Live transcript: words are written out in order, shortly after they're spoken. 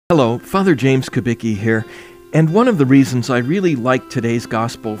Hello, Father James Kubicki here, and one of the reasons I really like today's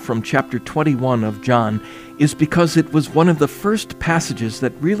Gospel from chapter 21 of John is because it was one of the first passages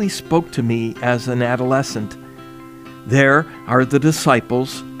that really spoke to me as an adolescent. There are the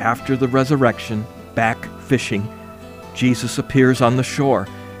disciples, after the resurrection, back fishing. Jesus appears on the shore,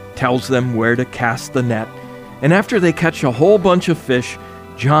 tells them where to cast the net, and after they catch a whole bunch of fish,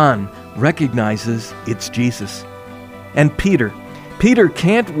 John recognizes it's Jesus. And Peter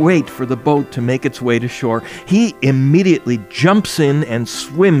can't wait for the boat to make its way to shore. He immediately jumps in and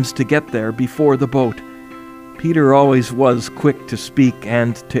swims to get there before the boat. Peter always was quick to speak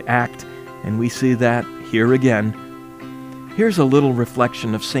and to act, and we see that here again. Here's a little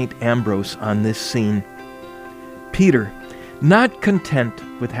reflection of St. Ambrose on this scene. Peter, not content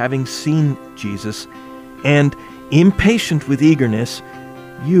with having seen Jesus and impatient with eagerness,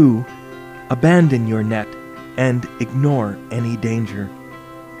 you abandon your net and ignore any danger.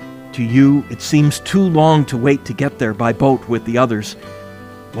 To you, it seems too long to wait to get there by boat with the others.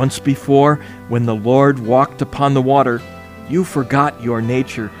 Once before, when the Lord walked upon the water, you forgot your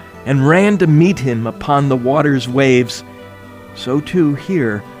nature and ran to meet him upon the water's waves. So too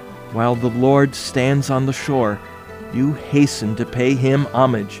here, while the Lord stands on the shore, you hasten to pay him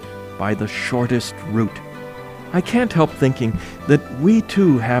homage by the shortest route. I can't help thinking that we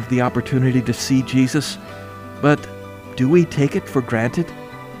too have the opportunity to see Jesus, but do we take it for granted?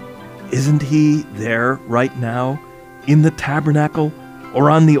 Isn't he there right now, in the tabernacle, or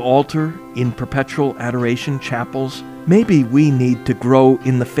on the altar in perpetual adoration chapels? Maybe we need to grow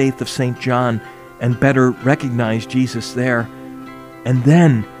in the faith of St. John and better recognize Jesus there. And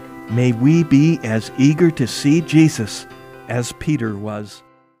then may we be as eager to see Jesus as Peter was.